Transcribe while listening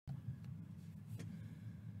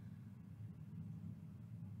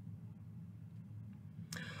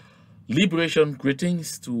Liberation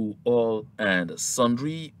greetings to all and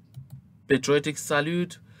sundry. Patriotic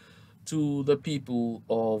salute to the people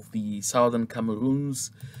of the southern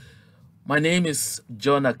Cameroons. My name is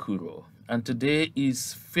John Akuro, and today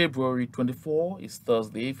is February 24, it's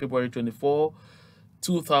Thursday, February 24,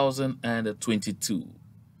 2022.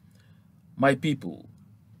 My people,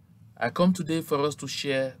 I come today for us to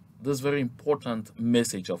share this very important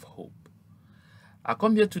message of hope. I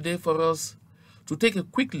come here today for us to take a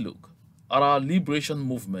quick look at our liberation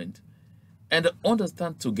movement and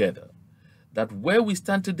understand together that where we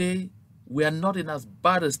stand today, we are not in as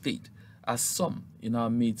bad a state as some in our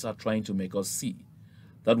midst are trying to make us see.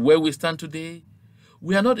 That where we stand today,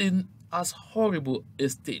 we are not in as horrible a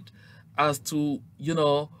state as to,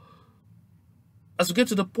 as to get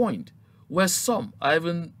to the point where some are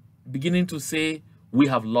even beginning to say we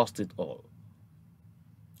have lost it all.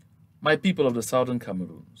 My people of the southern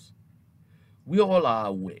Cameroons, we all are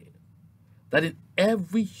aware that in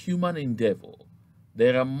every human endeavor,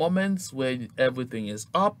 there are moments where everything is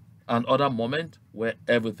up and other moments where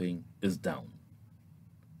everything is down.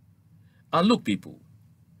 And look, people,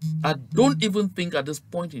 I don't even think at this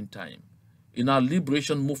point in time in our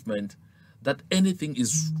liberation movement that anything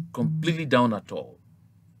is completely down at all.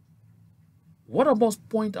 What I must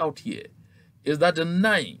point out here is that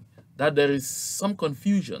denying that there is some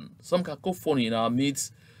confusion, some cacophony in our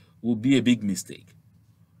midst will be a big mistake.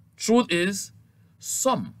 Truth is,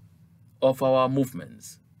 some of our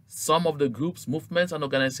movements, some of the groups, movements, and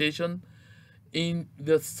organizations in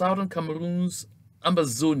the southern Cameroon's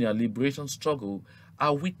Amazonia liberation struggle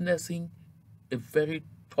are witnessing a very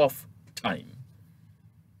tough time.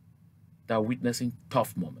 They are witnessing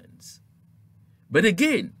tough moments. But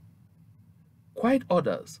again, quite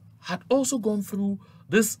others had also gone through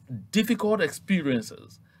these difficult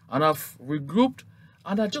experiences and have regrouped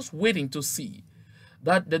and are just waiting to see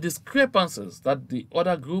that the discrepancies that the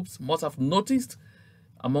other groups must have noticed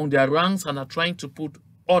among their ranks and are trying to put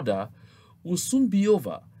order will soon be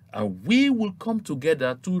over, and we will come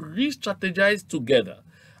together to re-strategize together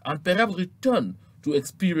and perhaps return to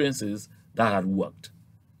experiences that had worked.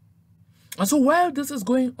 And so while this is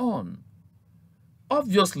going on,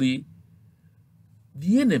 obviously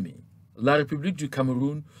the enemy, La République du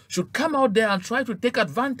Cameroon, should come out there and try to take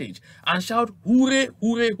advantage and shout, hooray,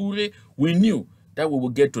 hooray, hooray, we knew that we will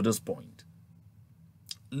get to this point.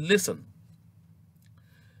 Listen,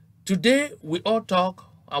 today we all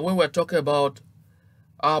talk, and when we're talking about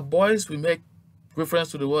our boys, we make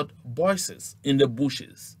reference to the word voices in the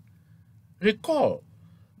bushes. Recall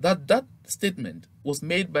that that statement was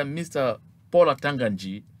made by Mr. Paul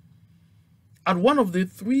Atanganji at one of the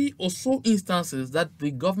 3 or so instances that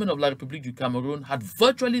the government of La République du Cameroon had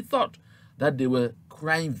virtually thought that they were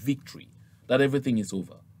crying victory, that everything is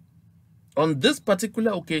over. On this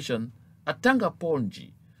particular occasion, Atanga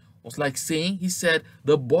Ponji was like saying, he said,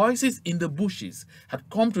 the voices in the bushes had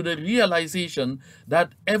come to the realization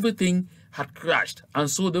that everything had crashed, and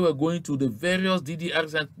so they were going to the various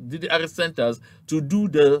DDR centers to do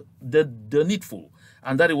the needful,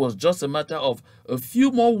 and that it was just a matter of a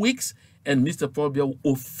few more weeks and Mr. Paul Biya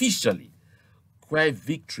will officially cry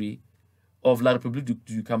victory of La République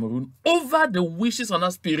du Cameroon over the wishes and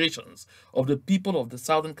aspirations of the people of the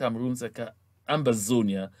southern Cameroon,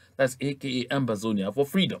 Ambazonia, that's aka Ambazonia, for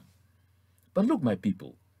freedom. But look, my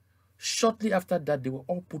people, shortly after that, they were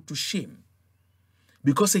all put to shame.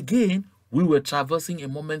 Because again, we were traversing a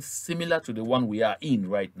moment similar to the one we are in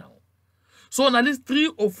right now. So on at least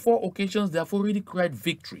 3 or 4 occasions, they have already cried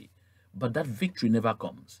victory. But that victory never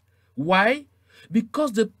comes. Why?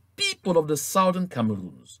 Because the people of the southern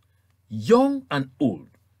Cameroons, young and old,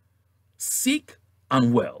 sick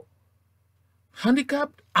and well,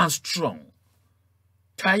 handicapped and strong,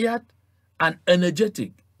 tired and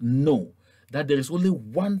energetic, know that there is only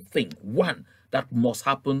one thing, that must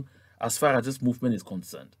happen as far as this movement is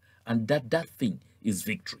concerned, and that thing is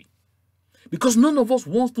victory. Because none of us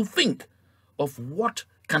wants to think of what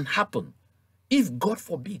can happen if, God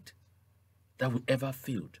forbid, that we ever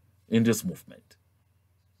failed in this movement.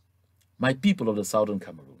 My people of the southern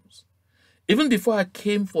Cameroons, even before I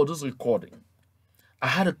came for this recording, I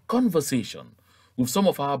had a conversation with some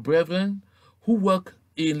of our brethren who work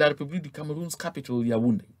in La République du Cameroon's capital,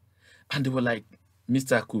 Yaoundé. And they were like,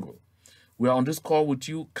 Mr. Akuro, we are on this call with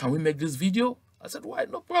you. Can we make this video? I said, why?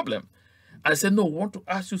 No problem. I said, no, I want to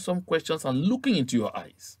ask you some questions and looking into your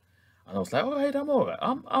eyes. And I was like, all right, I'm all right.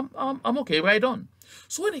 I'm okay, right on.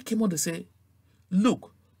 So when they came on, they say,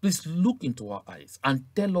 look, please look into our eyes and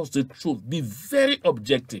tell us the truth. Be very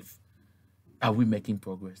objective. Are we making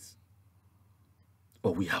progress?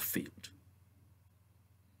 Or we have failed?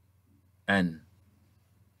 And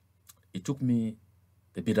It took me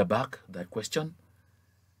a bit aback, that question.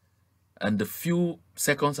 And the few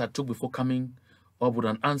seconds I took before coming up with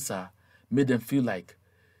an answer made them feel like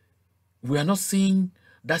we are not seeing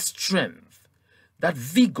that strength, that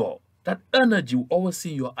vigor, that energy you always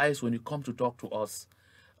see in your eyes when you come to talk to us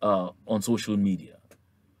on social media.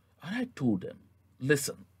 And I told them,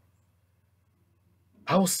 listen,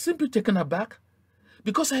 I was simply taken aback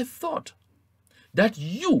because I thought that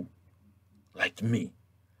you, like me,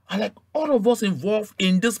 and like all of us involved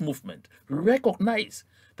in this movement, recognize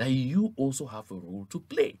that you also have a role to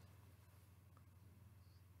play.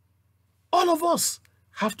 All of us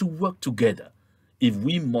have to work together if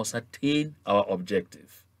we must attain our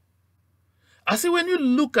objective. I say, when you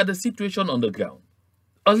look at the situation on the ground,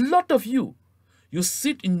 a lot of you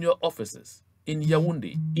sit in your offices in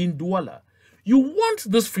Yaoundé, in Douala. You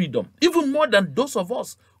want this freedom even more than those of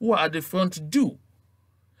us who are at the front do.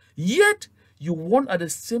 Yet, you want at the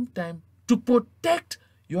same time to protect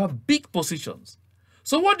your big positions.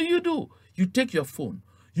 So what do? You take your phone,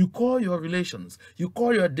 you call your relations, you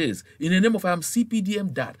call your days in the name of I'm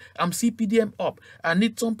CPDM dad, I'm CPDM up, I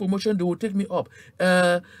need some promotion, they will take me up.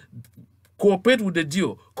 Cooperate with the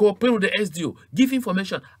DO, cooperate with the SDO, give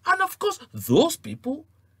information. And of course, those people,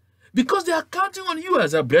 because they are counting on you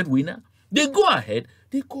as a breadwinner, they go ahead,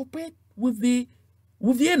 they cooperate with the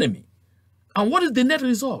enemy. And what is the net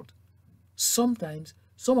result? Sometimes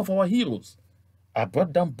some of our heroes are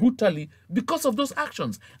brought down brutally because of those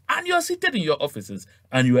actions. And you are seated in your offices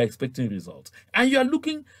and you are expecting results. And you are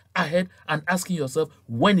looking ahead and asking yourself,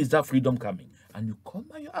 when is that freedom coming? And you come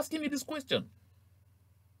and you're asking me this question.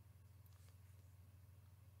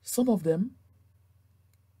 Some of them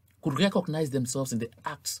could recognize themselves in the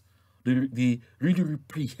acts, the really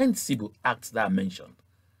reprehensible acts that I mentioned.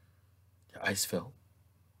 Their eyes fell.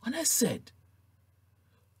 And I said,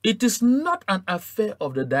 it is not an affair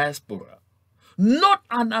of the diaspora, not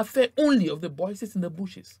an affair only of the voices in the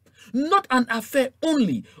bushes, not an affair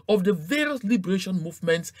only of the various liberation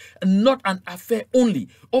movements, and not an affair only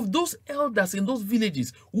of those elders in those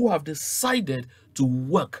villages who have decided to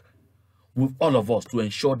work with all of us to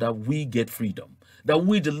ensure that we get freedom, that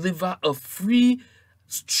we deliver a free,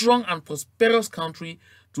 strong, and prosperous country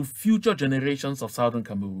to future generations of Southern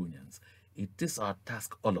Cameroonians. It is our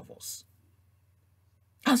task, all of us.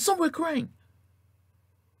 And some were crying.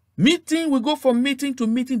 We go from meeting to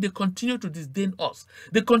meeting, they continue to disdain us.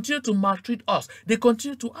 They continue to maltreat us. They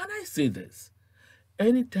continue to, and I say this,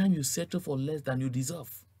 anytime you settle for less than you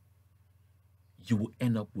deserve, you will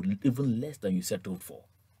end up with even less than you settled for.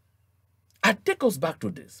 I take us back to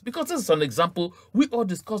this, because this is an example. We all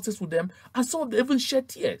discussed this with them, and some of them even shed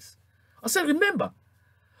tears. I said, remember,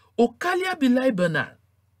 Okalia Bilai Bernal,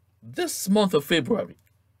 this month of February,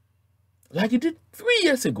 like he did 3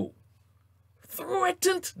 years ago,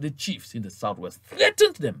 threatened the chiefs in the southwest,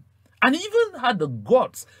 threatened them, and even had the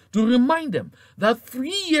guts to remind them that 3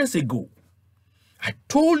 years ago, I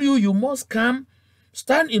told you, you must come,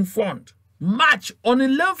 stand in front, march on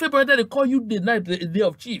 11 February, that they call you the night, the day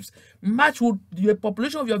of chiefs, march with the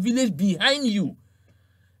population of your village behind you.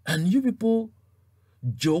 And you people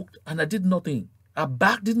joked, and I did nothing. Our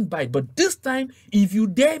back didn't bite. But this time, if you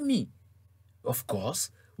dare me, of course,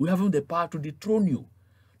 we have the power to dethrone you,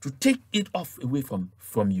 to take it off away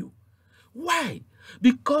from you. Why?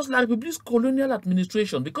 Because La Republique's colonial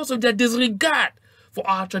administration, because of their disregard for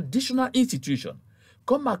our traditional institution,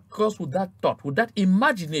 come across with that thought, with that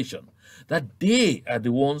imagination, that they are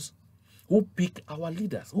the ones who pick our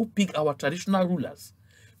leaders, who pick our traditional rulers.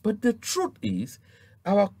 But the truth is,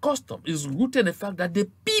 our custom is rooted in the fact that the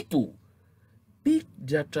people pick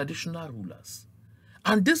their traditional rulers.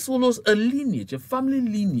 And this follows a lineage, a family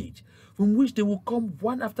lineage, from which they will come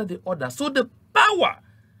one after the other. So the power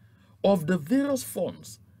of the various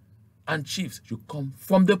forms and chiefs should come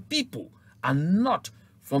from the people and not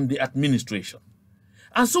from the administration.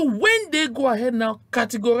 And so when they go ahead now,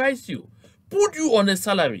 categorize you, put you on a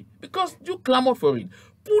salary, because you clamor for it,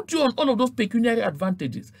 put you on all of those pecuniary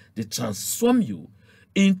advantages, they transform you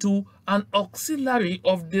into an auxiliary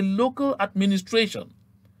of the local administration.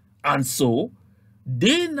 And so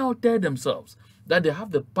they now tell themselves that they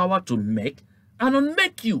have the power to make and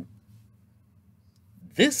unmake you.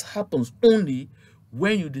 This happens only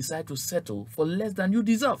when you decide to settle for less than you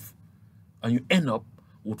deserve, and you end up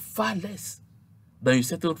with far less than you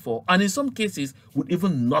settled for, and in some cases with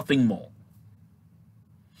even nothing more.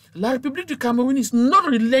 La République du Cameroon is not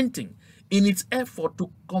relenting in its effort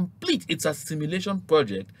to complete its assimilation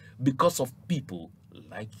project because of people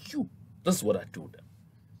like you. That's what I told them.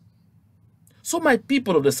 So my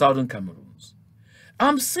people of the Southern Cameroons,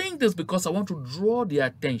 I'm saying this because I want to draw the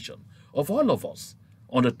attention of all of us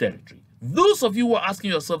on the territory. Those of you who are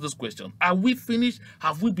asking yourself this question, are we finished?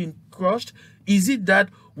 Have we been crushed? Is it that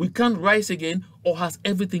we can't rise again, or has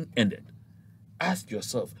everything ended? Ask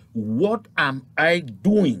yourself, what am I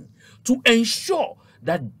doing to ensure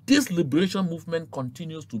that this liberation movement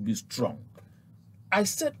continues to be strong? I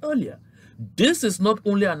said earlier, this is not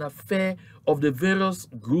only an affair of the various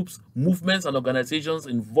groups, movements, and organizations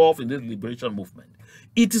involved in this liberation movement.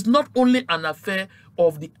 It is not only an affair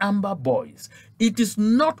of the Amber Boys. It is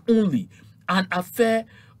not only an affair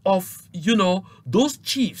of, those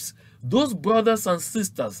chiefs, those brothers and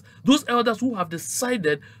sisters, those elders who have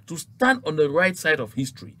decided to stand on the right side of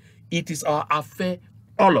history. It is our affair,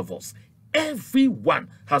 all of us. Everyone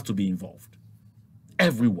has to be involved.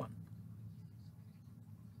 Everyone.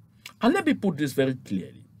 And let me put this very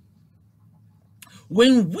clearly.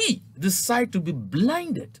 When we decide to be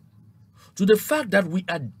blinded to the fact that we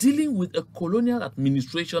are dealing with a colonial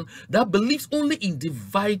administration that believes only in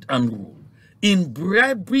divide and rule, in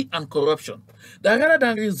bribery and corruption, that rather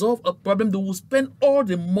than resolve a problem, they will spend all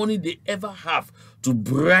the money they ever have to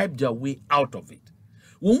bribe their way out of it.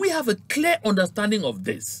 When we have a clear understanding of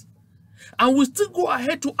this, and we still go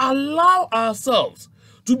ahead to allow ourselves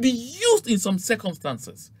to be used in some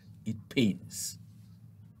circumstances, it pains.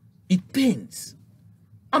 It pains.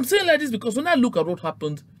 I'm saying like this because when I look at what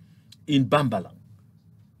happened in Bambalang,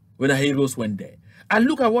 when the heroes went there, I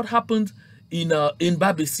look at what happened in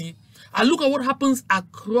Babisi, I look at what happens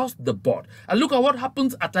across the board, I look at what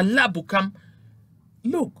happens at Alabukam.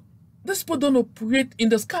 Look, these people don't operate in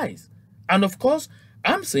the skies. And of course,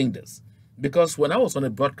 I'm saying this because when I was on a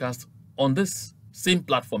broadcast on this same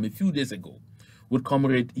platform a few days ago with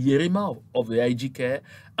Comrade Yerima of the IG Care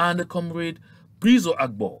and the Comrade Prizo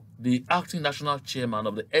Agbo, the acting national chairman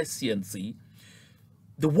of the SCNC,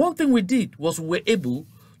 the one thing we did was we were able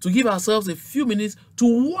to give ourselves a few minutes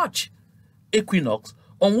to watch Equinox,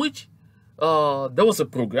 on which there was a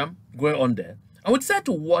program going on there. And we decided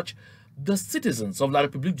to watch the citizens of La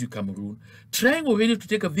République du Cameroon trying already to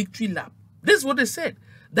take a victory lap. This is what they said,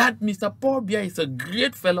 that Mr. Paul Biya is a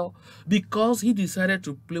great fellow because he decided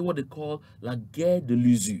to play what they call la guerre de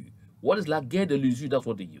l'usure. What is la guerre de l'usure? That's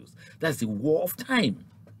what they use. That's the war of time.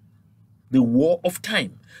 The war of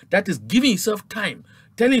time. That is giving himself time,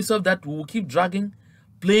 telling himself that we will keep dragging,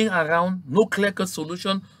 playing around, no clear-cut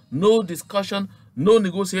solution, no discussion, no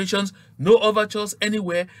negotiations, no overtures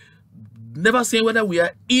anywhere, never saying whether we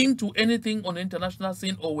are into anything on the international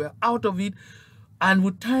scene or we're out of it. And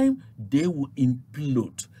with time, they will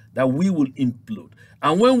implode, that we will implode.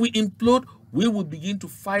 And when we implode, we will begin to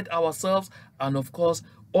fight ourselves. And of course,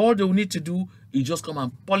 all they will need to do is just come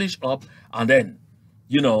and polish up and then,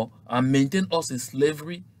 and maintain us in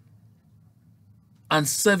slavery and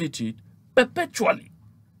servitude perpetually.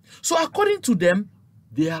 So according to them,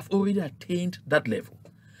 they have already attained that level.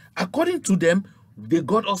 According to them, they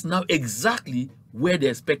got us now exactly where they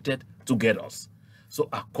expected to get us. So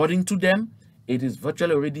according to them, it is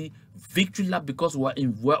virtually already victory lap because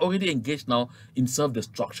we're already engaged now in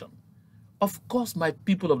self-destruction. Of course, my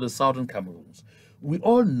people of the Southern Cameroons, we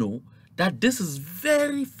all know that this is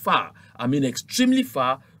very far, extremely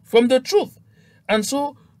far from the truth. And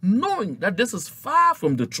so, knowing that this is far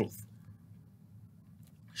from the truth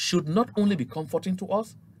should not only be comforting to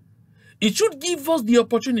us, it should give us the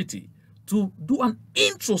opportunity to do an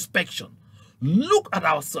introspection. Look at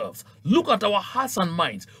ourselves. Look at our hearts and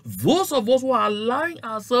minds. Those of us who are allowing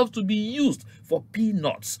ourselves to be used for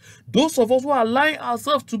peanuts. Those of us who are allowing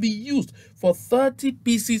ourselves to be used for 30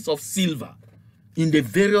 pieces of silver in the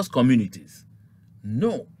various communities.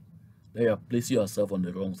 No, that you are placing yourself on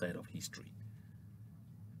the wrong side of history.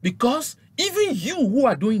 Because even you who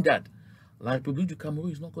are doing that, La République du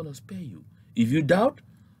Cameroon is not going to spare you. If you doubt,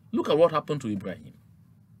 look at what happened to Ibrahim,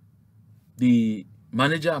 the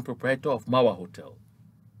manager and proprietor of Mawa Hotel.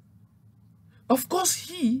 Of course,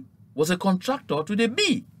 he was a contractor to the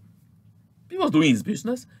B. He was doing his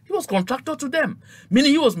business. He was contractor to them,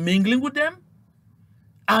 meaning he was mingling with them.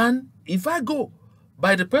 And if I go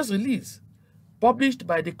by the press release published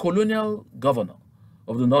by the colonial governor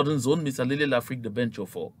of the Northern Zone, Mr. Lele Lafrique de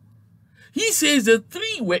Benchofo, he says the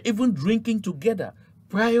three were even drinking together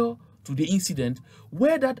prior to the incident,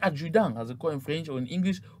 where that adjutant, as they call in French or in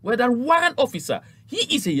English, where that warrant officer,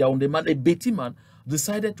 he is a Yaoundé man, a Betty man,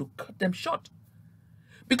 decided to cut them short.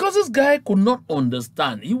 Because this guy could not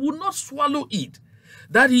understand, he would not swallow it,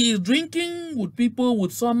 that he is drinking with people,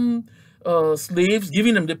 with some slaves,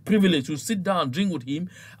 giving them the privilege to sit down and drink with him,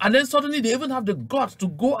 and then suddenly they even have the guts to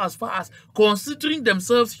go as far as considering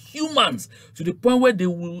themselves humans to the point where they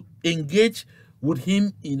will engage with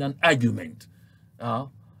him in an argument.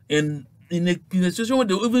 In a situation where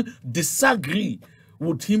they will even disagree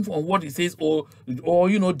with him on what he says, or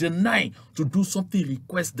deny to do something he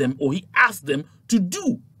requests them or he asks them to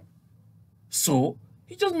do. So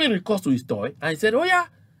he just made recourse to his toy and he said, oh yeah,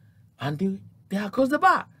 and they are across the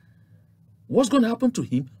bar. What's going to happen to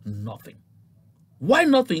him? Nothing. Why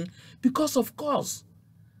nothing? Because of course,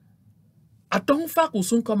 Atongfak will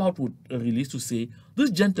soon come out with a release to say, this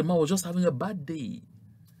gentleman was just having a bad day.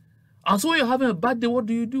 And so when you're having a bad day, what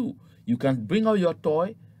do? You can bring out your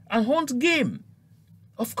toy and hunt game.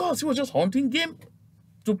 Of course, he was just hunting game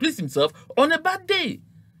to please himself on a bad day.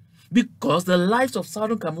 Because the lives of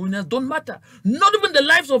Southern Cameroonians don't matter. Not even the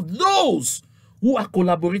lives of those who are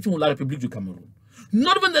collaborating with La République du Cameroon.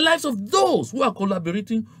 Not even the lives of those who are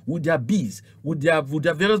collaborating with their bees, with their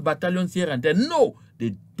various battalions here and there. No,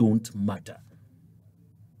 they don't matter.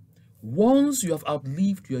 Once you have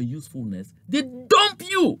outlived your usefulness, they dump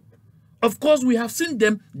you. Of course, we have seen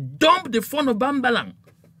them dump the fun of Bambalang.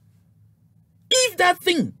 If that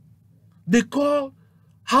thing they call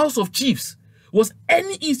House of Chiefs was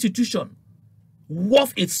any institution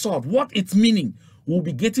worth its salt, worth its meaning, we'll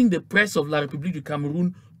be getting the press of La République du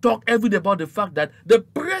Cameroon talk every day about the fact that the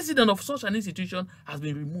president of such an institution has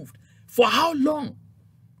been removed. For how long?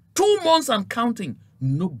 2 months and counting.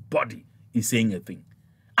 Nobody is saying a thing.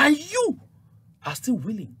 And you are still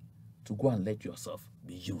willing to go and let yourself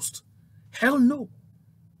be used. Hell no,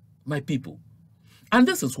 my people. And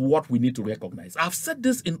this is what we need to recognize. I've said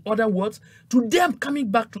this in other words. Today I'm coming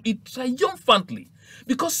back to it triumphantly.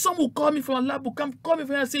 Because some will call me from a lab, will call me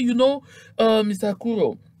from and say, Mr.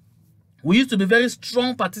 Kuro, we used to be very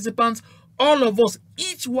strong participants. All of us,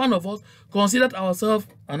 each one of us, considered ourselves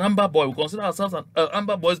an Amber Boy. We consider ourselves an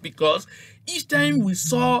Amber Boys because each time we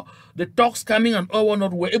saw the talks coming and all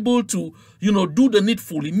whatnot, we were able to, do the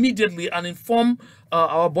needful immediately and inform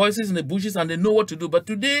our voices in the bushes, and they know what to do. But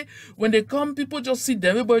today, when they come, people just sit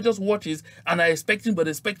there, everybody just watches and are expecting but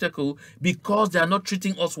the spectacle because they are not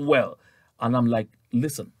treating us well. And I'm like,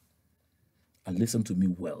 listen, and listen to me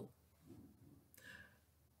well.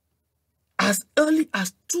 As early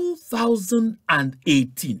as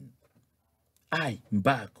 2018, I,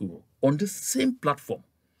 Mbakuro, on the same platform,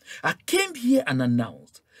 I came here and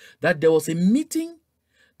announced that there was a meeting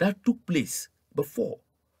that took place before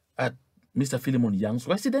at Mr. Philemon Yang's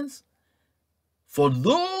residence for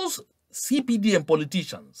those CPD and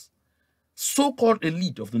politicians, so-called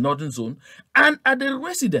elite of the Northern Zone, and at the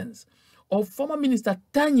residence of former Minister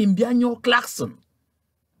Biya Clarkson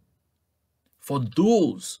for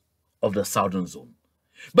those of the Southern Zone.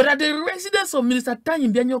 But at the residence of Minister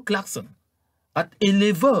Biya Clarkson at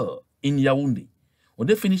Elever in Yaoundé, when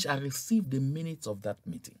they finished, I received the minutes of that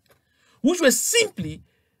meeting, which were simply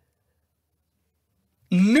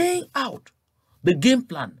laying out the game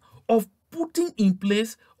plan of putting in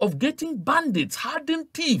place, of getting bandits,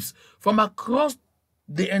 hardened thieves from across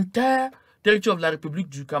the entire territory of La République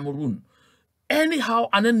du Cameroon, anyhow,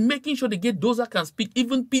 and then making sure they get those that can speak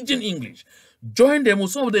even pidgin English, join them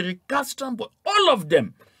with some of the recalcitrant, but all of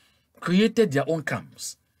them created their own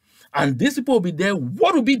camps. And these people will be there.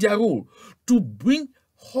 What will be their role? To bring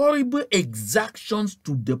horrible exactions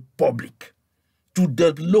to the public, to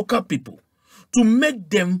the local people, to make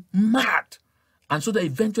them mad, and so that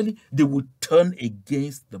eventually they will turn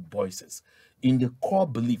against the voices in the core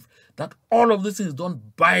belief that all of this is done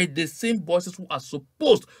by the same voices who are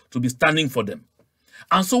supposed to be standing for them.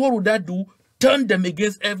 And so what would that do? Turn them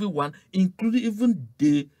against everyone, including even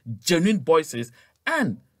the genuine voices,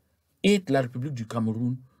 and aid La République du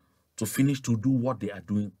Cameroon to finish to do what they are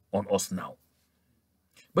doing on us now.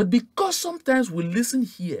 But because sometimes we listen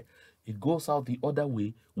here, it goes out the other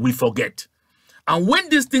way, we forget. And when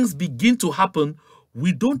these things begin to happen,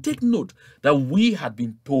 we don't take note that we had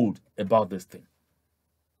been told about this thing.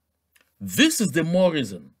 This is the more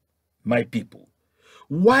reason, my people,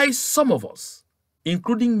 why some of us,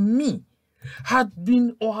 including me, had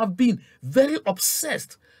been or have been very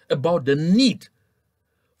obsessed about the need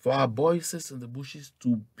for our voices in the bushes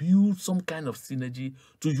to build some kind of synergy,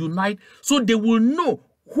 to unite, so they will know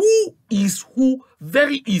who is who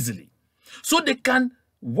very easily. So they can,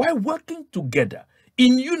 while working together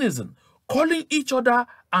in unison, calling each other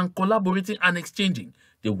and collaborating and exchanging,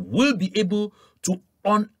 they will be able to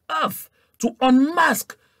unearth, to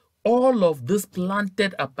unmask all of these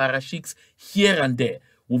planted apparatchiks here and there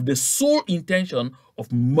with the sole intention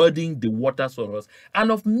of muddying the waters for us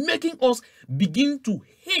and of making us begin to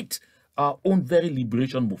hate our own very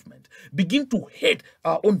liberation movement, begin to hate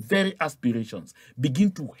our own very aspirations,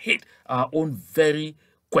 begin to hate our own very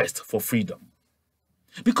quest for freedom.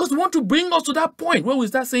 Because we want to bring us to that point where we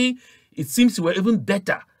start saying, it seems we're even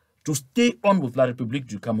better to stay on with La République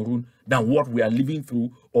du Cameroon than what we are living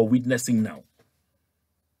through or witnessing now.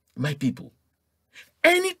 My people,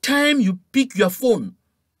 anytime you pick your phone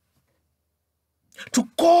to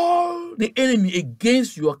call the enemy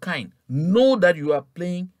against your kind, know that you are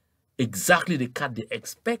playing exactly the card they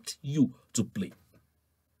expect you to play.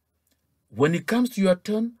 When it comes to your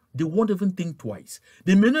turn, they won't even think twice.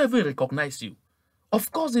 They may not even recognize you.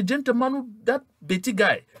 Of course, the gentleman, that Betty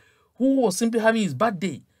guy, who was simply having his bad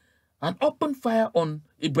day, and opened fire on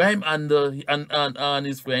Ibrahim and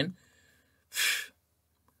his friend,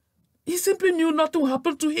 he simply knew nothing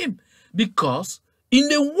happened to him. Because, in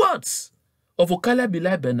the words of Okala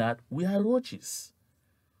Bilal Bernard, we are roaches.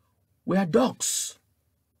 We are dogs.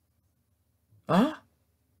 Huh?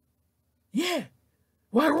 Yeah.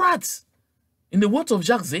 We are rats. In the words of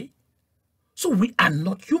Jacques Zay. So we are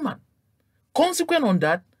not human. Consequent on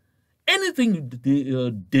that, anything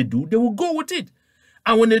they do, they will go with it.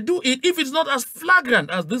 And when they do it, if it's not as flagrant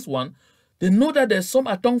as this one, they know that there's some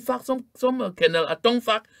Atongfak, some Colonel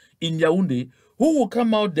Atongfak in Yaoundé who will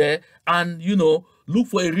come out there and, look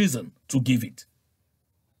for a reason to give it.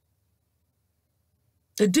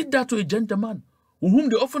 They did that to a gentleman whom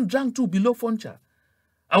they often drank to below Foncha.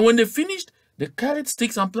 And when they finished, they carried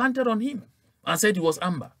sticks and planted on him and said he was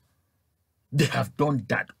amber. They have done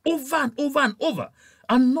that over and over and over,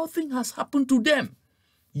 and nothing has happened to them.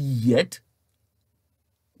 Yet,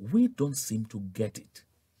 we don't seem to get it.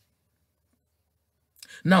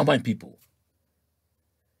 Now, my people,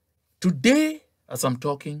 today, as I'm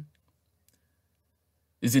talking,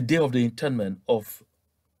 is the day of the interment of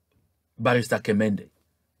Barrister Kemende.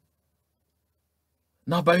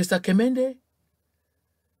 Now, Barrister Kemende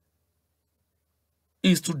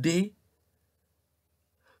is today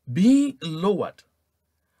being lowered,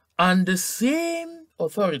 and the same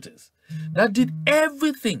authorities that did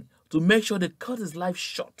everything to make sure they cut his life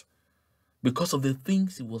short because of the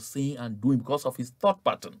things he was saying and doing, because of his thought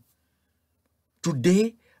pattern,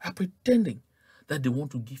 today are pretending that they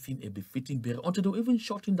want to give him a befitting burial, until they're even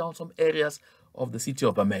shutting down some areas of the city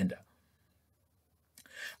of Bamenda.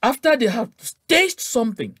 After they have staged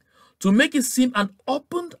something to make it seem an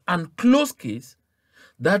open and closed case,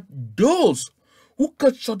 that those who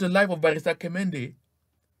cut short the life of Barrister Kemende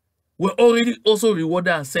were already also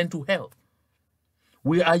rewarded and sent to hell.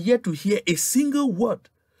 We are yet to hear a single word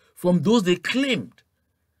from those they claimed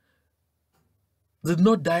did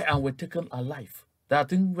not die and were taken alive. That I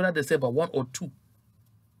think whether they say about 1 or 2.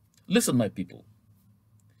 Listen, my people.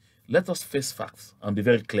 Let us face facts and be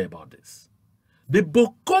very clear about this. The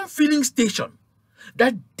Bokom filling station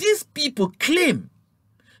that these people claim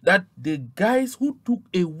that the guys who took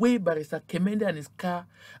away Barrister Kemende and his car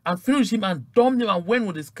and finished him and dumped him and went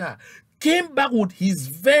with his car, came back with his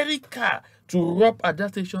very car to rob at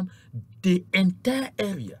that station. The entire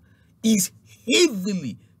area is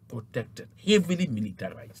heavily protected, heavily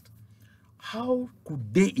militarized. How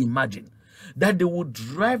could they imagine that they would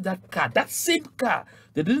drive that car, that same car?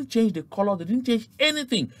 They didn't change the color, they didn't change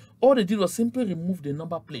anything. All they did was simply remove the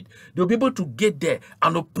number plate. They'll be able to get there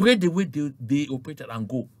and operate the way they operated and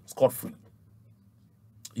go scot-free.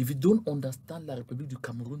 If you don't understand La République du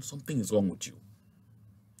Cameroon, something is wrong with you.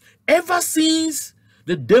 Ever since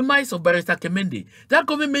the demise of Barrister Kemende, that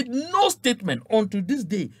government made no statement until this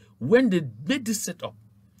day when they made this setup.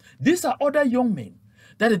 These are other young men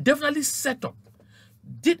that they definitely set up,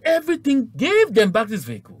 did everything, gave them back this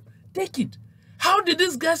vehicle. Take it. How did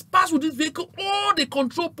these guys pass with this vehicle all the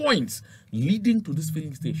control points leading to this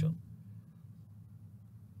filling station?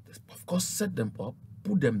 They, of course, set them up,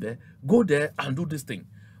 put them there, go there and do this thing.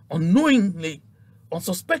 Unknowingly,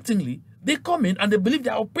 unsuspectingly, they come in and they believe they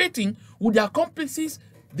are operating with their accomplices,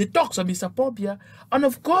 the talks of Mr. Biya, and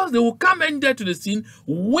of course they will come in there to the scene,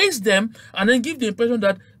 waste them, and then give the impression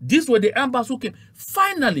that these were the ambers who came.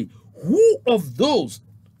 Finally, who of those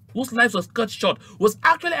whose lives was cut short was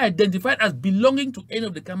actually identified as belonging to any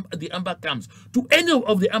of the amber camps, to any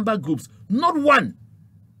of the amber groups? Not one.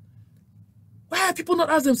 Why have people not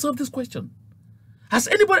asked themselves this question? Has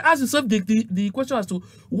anybody asked himself the question as to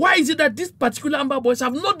why is it that these particular amber boys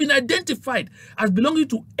have not been identified as belonging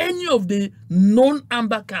to any of the known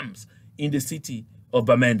amber camps in the city of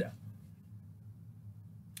Bamenda?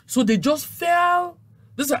 So they just fell.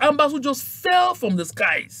 These are ambers who just fell from the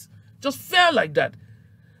skies. Just fell like that.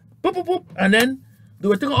 Boop, boop, boop. And then they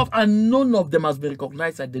were taken off and none of them has been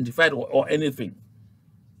recognized, identified, or anything.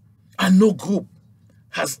 And no group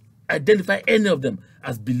has identified any of them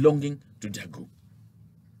as belonging to their group.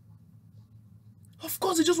 Of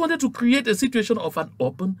course, they just wanted to create a situation of an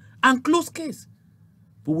open and closed case.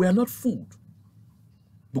 But we are not fooled.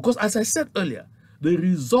 Because as I said earlier, the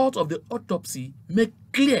result of the autopsy made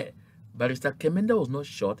clear Barrister Kemende was not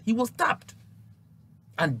shot, he was stabbed.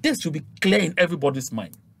 And this should be clear in everybody's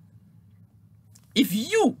mind. If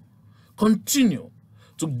you continue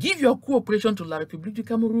to give your cooperation to La République du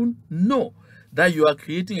Cameroon, know that you are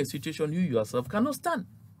creating a situation you yourself cannot stand.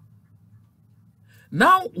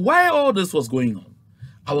 Now, while all this was going on,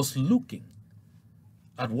 I was looking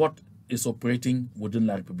at what is operating within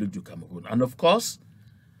La République du Cameroon. And of course,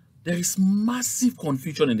 there is massive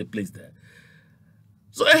confusion in the place there.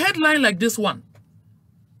 So a headline like this one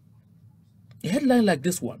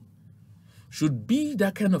should be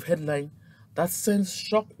that kind of headline that sends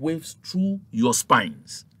shock waves through your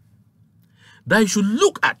spines. That you should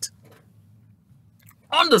look at,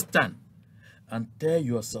 understand, and tell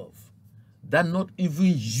yourself that not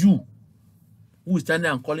even you, who is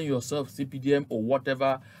standing and calling yourself CPDM or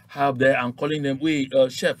whatever, have there and calling them, wait,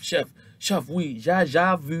 chef, oui, j'ai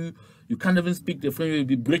vu, you can't even speak the French, you'll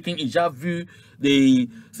be breaking, j'ai vu,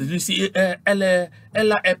 elle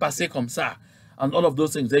est passée comme ça, and all of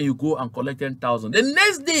those things. Then you go and collect 10,000. The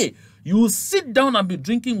next day, you will sit down and be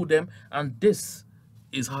drinking with them, and this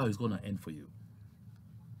is how it's going to end for you.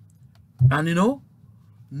 And you know,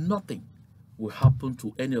 nothing will happen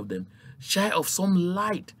to any of them shy of some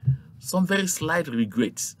very slight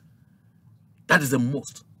regrets. That is the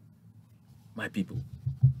most, my people,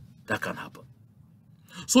 that can happen.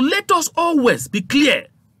 So let us always be clear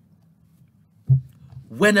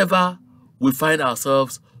whenever we find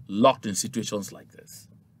ourselves locked in situations like this,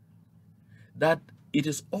 that it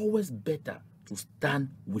is always better to stand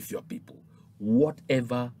with your people,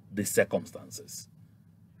 whatever the circumstances.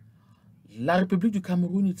 La République du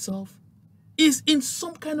Cameroon itself is in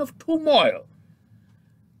some kind of turmoil.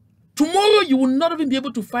 Tomorrow you will not even be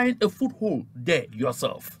able to find a foothold there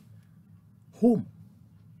yourself. Home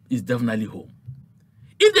is definitely home.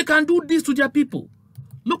 If they can do this to their people,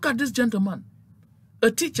 look at this gentleman,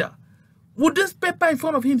 a teacher. Would this paper in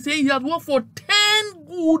front of him say he has worked for 10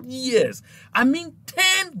 good years? I mean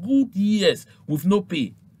 10 good years with no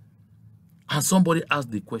pay. And somebody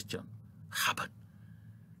asked the question, Herbert,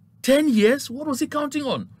 10 years? What was he counting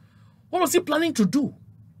on? What was he planning to do?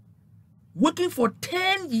 Working for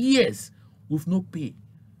 10 years with no pay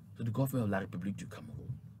to the government of La République du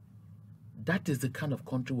Cameroon. That is the kind of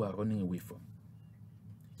country we are running away from.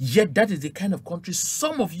 Yet that is the kind of country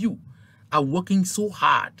some of you are working so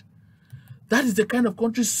hard. That is the kind of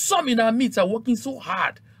country some in our midst are working so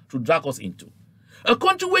hard to drag us into. A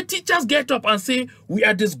country where teachers get up and say, we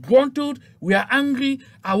are disgruntled, we are angry,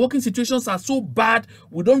 our working situations are so bad,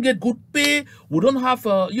 we don't get good pay, we don't have,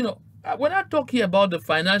 when I talk here about the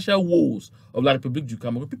financial woes of La République du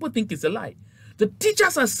Cameroon, people think it's a lie. The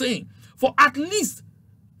teachers are saying, for at least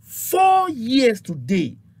 4 years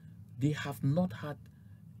today, they have not had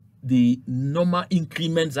the normal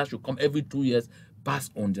increments that should come every 2 years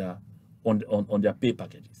passed on their pay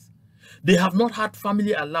packages. They have not had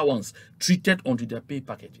family allowance treated onto their pay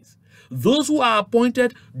packages. Those who are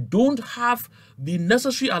appointed don't have the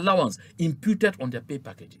necessary allowance imputed on their pay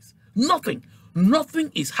packages. Nothing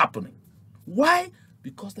is happening. Why?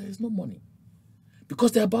 Because there is no money.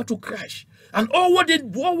 Because they're about to crash. And all what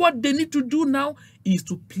they need to do now is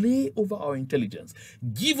to play over our intelligence.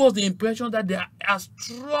 Give us the impression that they are as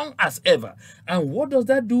strong as ever. And what does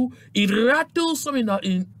that do? It rattles some in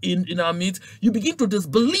our midst. You begin to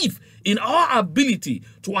disbelieve in our ability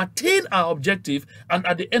to attain our objective. And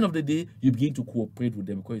at the end of the day, you begin to cooperate with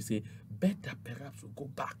them because you say, better perhaps we'll go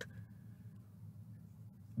back.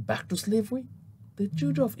 Back to slavery? The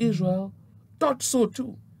children of Israel thought so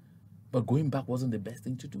too. But going back wasn't the best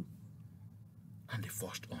thing to do. And they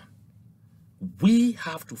forged on. We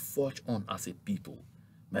have to forge on as a people,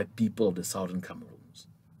 my people of the southern Cameroons.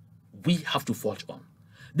 We have to forge on.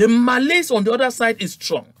 The Malays on the other side is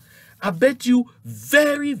strong. I bet you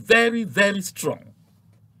very, very, very strong.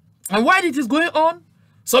 And while it is going on,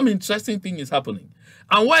 some interesting thing is happening.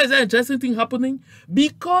 And why is that interesting thing happening?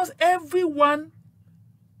 Because everyone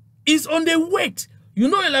is on the wait. You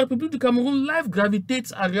know, in La République du Cameroon, life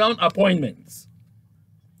gravitates around appointments.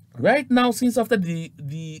 Right now, since after the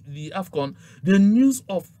AFCON, the news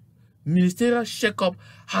of ministerial shake-up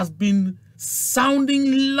has been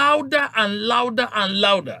sounding louder and louder and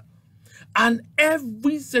louder. And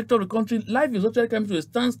every sector of the country, life is actually coming to a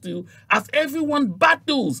standstill as everyone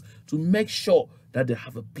battles to make sure that they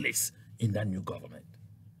have a place in that new government.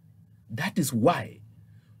 That is why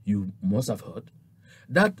you must have heard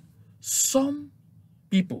that some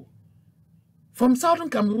people from southern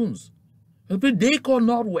Cameroons, they call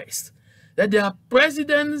Northwest, that their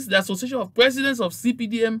presidents, the Association of Presidents of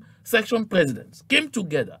CPDM section presidents, came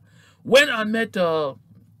together. When I met the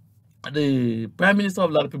Prime Minister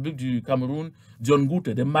of La République du Cameroon, John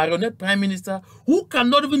Gute, the marionette Prime Minister, who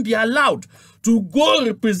cannot even be allowed to go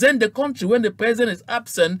represent the country when the president is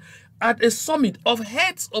absent, at a summit of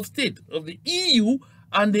heads of state of the EU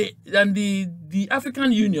and the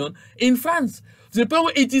African Union in France. To the point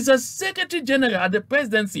where it is a Secretary General at the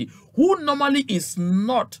presidency who normally is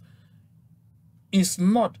not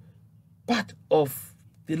part of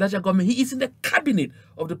the larger government. He is in the cabinet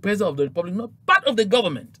of the President of the Republic, not part of the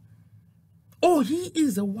government. Oh, he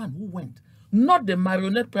is the one who went, not the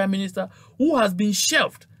marionette prime minister who has been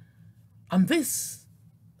shelved. And these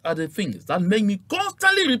are the things that make me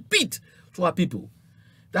constantly repeat to our people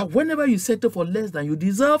that whenever you settle for less than you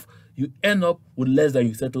deserve, you end up with less than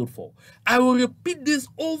you settled for. I will repeat this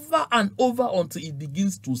over and over until it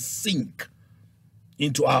begins to sink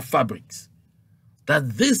into our fabrics.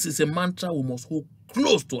 That this is a mantra we must hold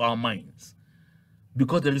close to our minds,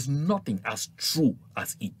 because there is nothing as true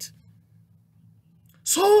as it.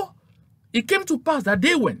 So it came to pass that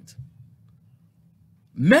they went,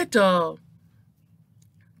 met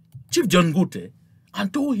Chief John Gute,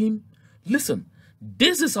 and told him, listen,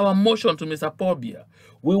 this is our motion to Mr. Paul Biya.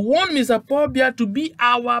 We want Mr. Paul Biya to be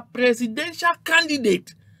our presidential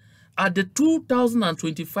candidate at the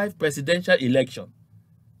 2025 presidential election.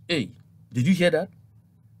 Hey, did you hear that?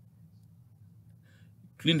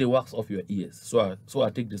 Clean the wax off your ears. So I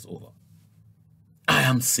take this over. I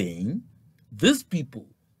am saying these people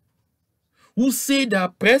who say they are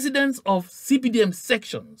presidents of CPDM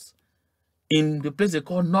sections in the place they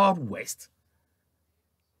call Northwest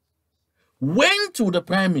went to the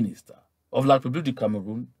Prime Minister of La République du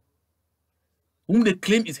Cameroon, whom they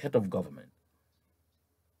claim is head of government,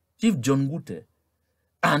 Chief John Gute,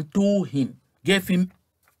 and told him, gave him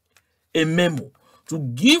a memo to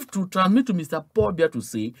transmit to Mr. Paul Biya to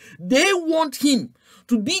say they want him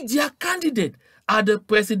to be their candidate at the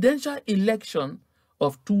presidential election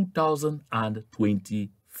of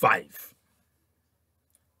 2025.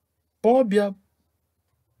 Paul Biya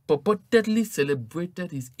purportedly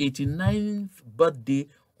celebrated his 89th birthday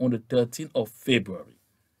on the 13th of February.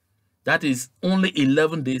 That is only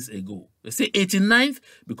 11 days ago. They say 89th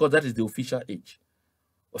because that is the official age.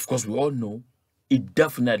 Of course, we all know it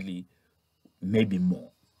definitely may be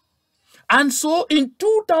more. And so in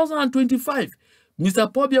 2025,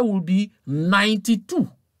 Mr. Paul Biya will be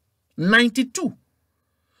 92. 92.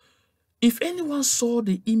 If anyone saw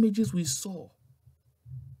the images we saw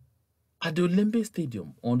at the Olympic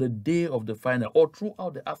Stadium on the day of the final or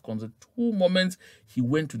throughout the AFCON, the 2 moments he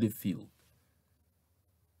went to the field,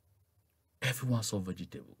 everyone saw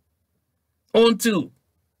vegetable. Until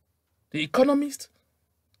the economist,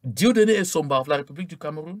 Dieudonné Essomba of La République du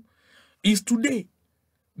Cameroon, is today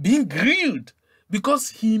being grilled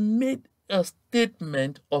because he made a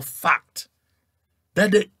statement of fact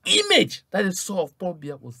that the image that he saw of Paul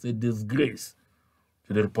Biya was a disgrace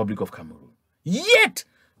to the Republic of Cameroon. Yet,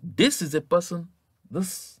 this is a person,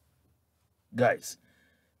 these guys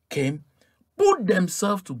came, put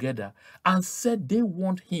themselves together and said they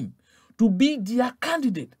want him to be their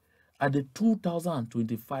candidate at the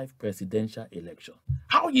 2025 presidential election.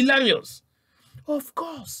 How hilarious! Of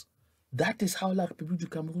course, that is how La République du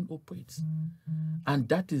Cameroon operates. And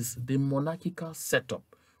that is the monarchical setup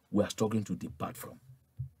we are struggling to depart from.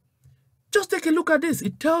 Just take a look at this.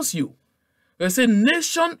 It tells you, there's a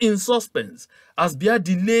nation in suspense as Biya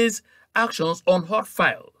delays actions on hot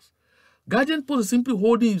files. Guardian Post is simply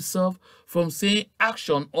holding himself from saying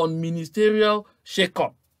action on ministerial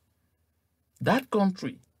shake-up. That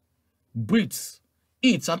country breathes,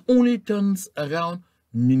 eats, and only turns around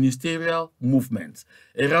ministerial movements,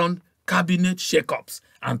 around cabinet shake-ups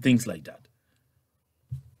and things like that.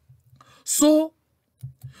 So,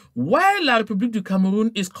 while La République du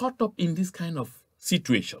Cameroon is caught up in this kind of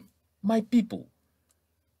situation, my people,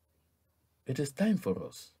 it is time for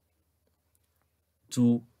us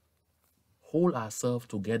to hold ourselves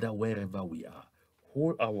together wherever we are,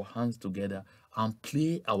 hold our hands together and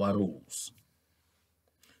play our roles.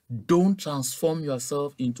 Don't transform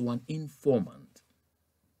yourself into an informant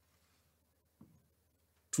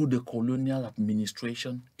to the colonial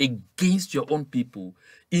administration against your own people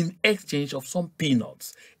in exchange of some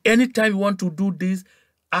peanuts. Anytime you want to do this,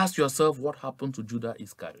 ask yourself what happened to Judas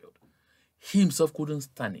Iscariot. He himself couldn't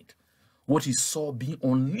stand it. What he saw being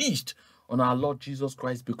unleashed on our Lord Jesus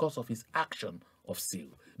Christ because of his action of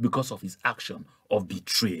sale, because of his action of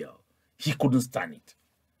betrayal. He couldn't stand it.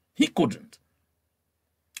 He couldn't.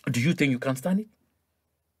 Do you think you can stand it?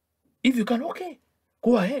 If you can, okay,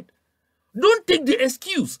 go ahead. Don't take the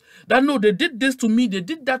excuse that, no, they did this to me, they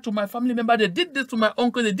did that to my family member, they did this to my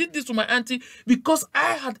uncle, they did this to my auntie, because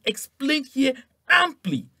I had explained here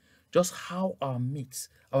amply just how our mates,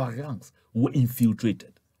 our ranks were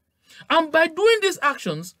infiltrated. And by doing these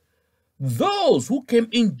actions, those who came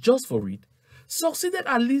in just for it succeeded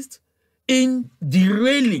at least in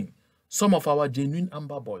derailing some of our genuine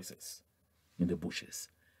amber voices in the bushes.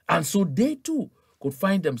 And so they too could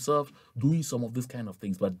find themselves doing some of these kind of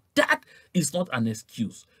things. But that is not an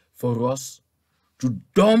excuse for us to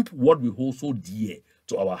dump what we hold so dear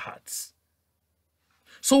to our hearts.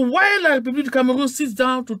 So while la République du Cameroon sits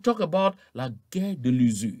down to talk about la guerre de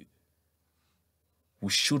l'usure, we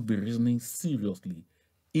should be reasoning seriously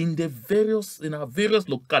in our various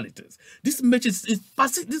localities. This message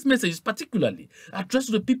is particularly addressed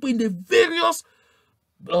to the people in the various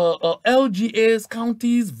LGAs,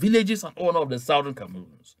 counties, villages, and all of the southern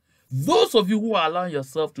Cameroons. Those of you who are allowing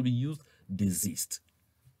yourself to be used, desist.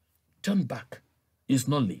 Turn back. It's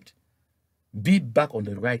not late. Be back on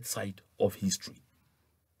the right side of history.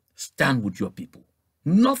 Stand with your people.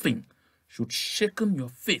 Nothing should shaken your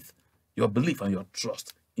faith, your belief, and your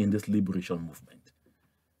trust in this liberation movement.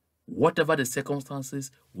 Whatever the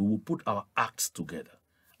circumstances, we will put our acts together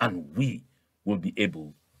and we will be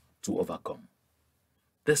able to overcome.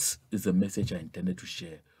 This is the message I intended to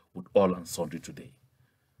share with all and sundry today.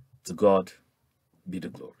 To God be the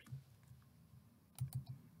glory.